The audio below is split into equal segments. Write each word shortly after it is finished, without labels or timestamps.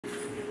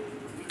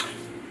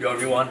Yo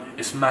everyone,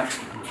 it's Max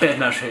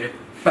Bednash here,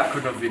 back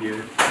with another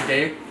video.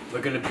 Today we're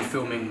going to be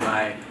filming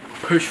my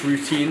push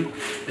routine.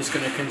 It's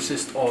going to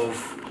consist of,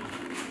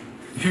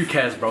 who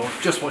cares bro,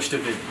 just watch the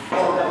video.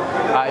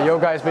 Yo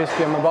guys,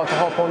 basically I'm about to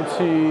hop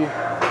onto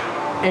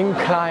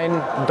incline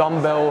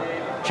dumbbell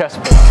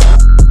chest press.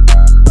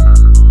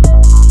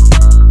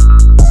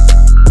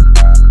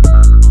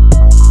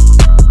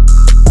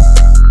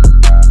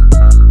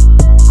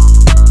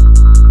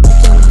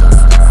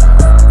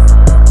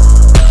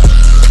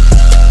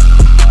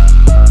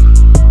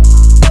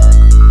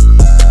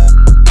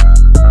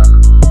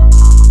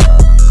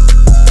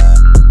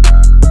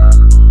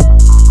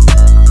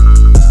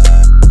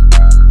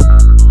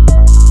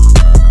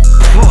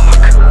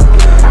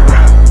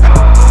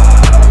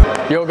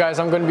 Yo guys,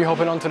 I'm going to be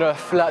hopping onto the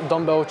flat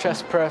dumbbell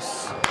chest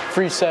press,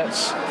 3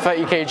 sets,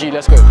 30 kg,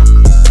 let's go.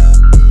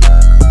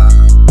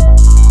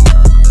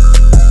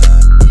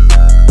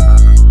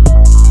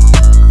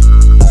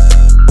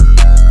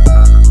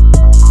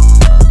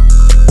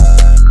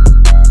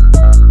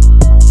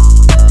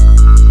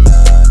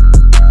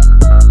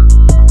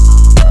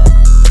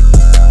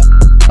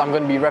 I'm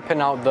going to be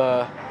repping out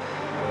the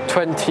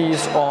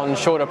 20s on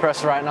shoulder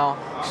press right now,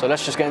 so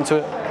let's just get into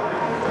it.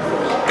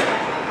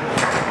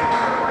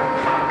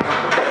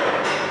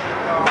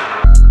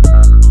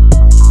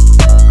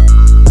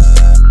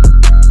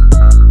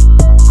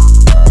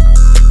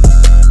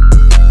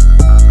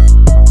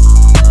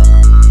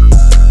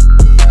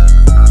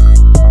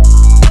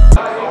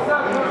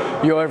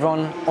 Yo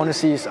everyone,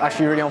 honestly it's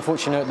actually really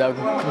unfortunate, the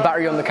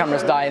battery on the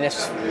camera's dying.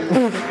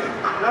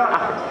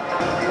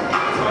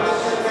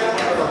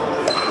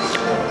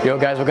 Yo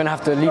guys, we're gonna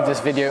have to leave this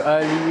video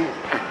early.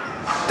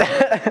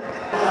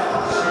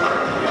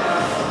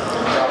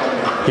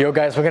 Yo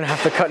guys, we're gonna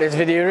have to cut this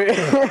video.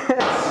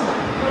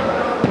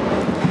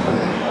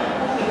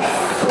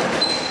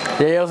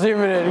 Yeah, I'll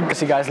zoom in.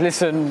 See guys,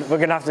 listen, we're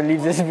gonna have to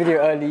leave this video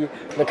early.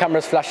 The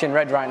camera's flashing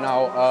red right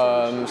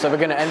now, so we're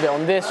gonna end it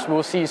on this.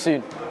 We'll see you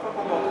soon.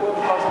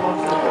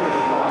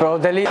 Bro,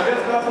 delete.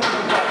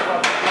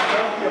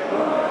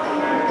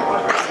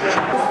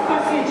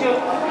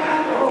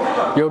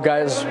 Yo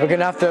guys, we're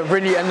gonna have to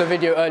really end the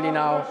video early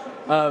now.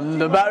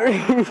 The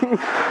battery.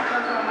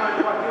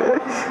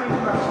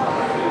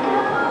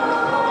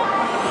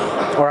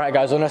 Alright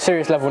guys, on a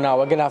serious level now,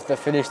 we're gonna have to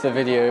finish the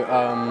video.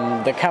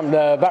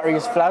 The battery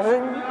is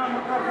flashing.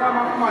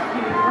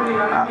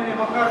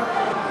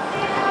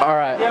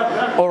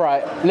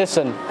 Alright,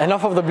 listen,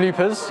 enough of the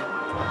bloopers.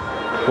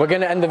 We're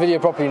gonna end the video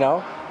properly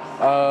now.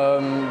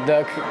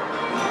 The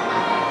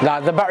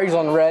battery's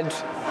on red.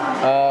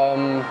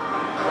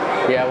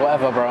 Yeah,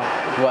 whatever bro.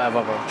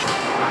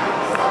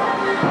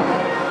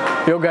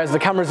 Yo guys, the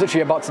camera's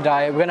literally about to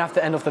die. We're gonna have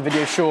to end off the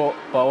video short,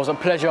 but it was a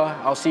pleasure.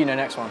 I'll see you in the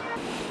next one.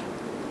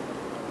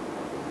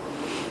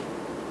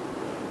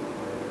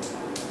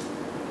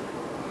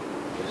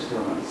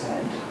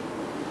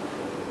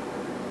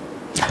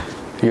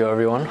 Yo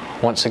everyone,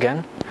 once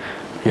again,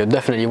 you're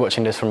definitely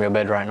watching this from your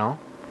bed right now.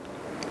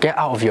 Get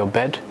out of your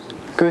bed,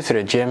 go to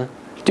the gym,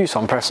 do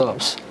some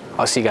press-ups.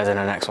 I'll see you guys in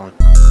the next one.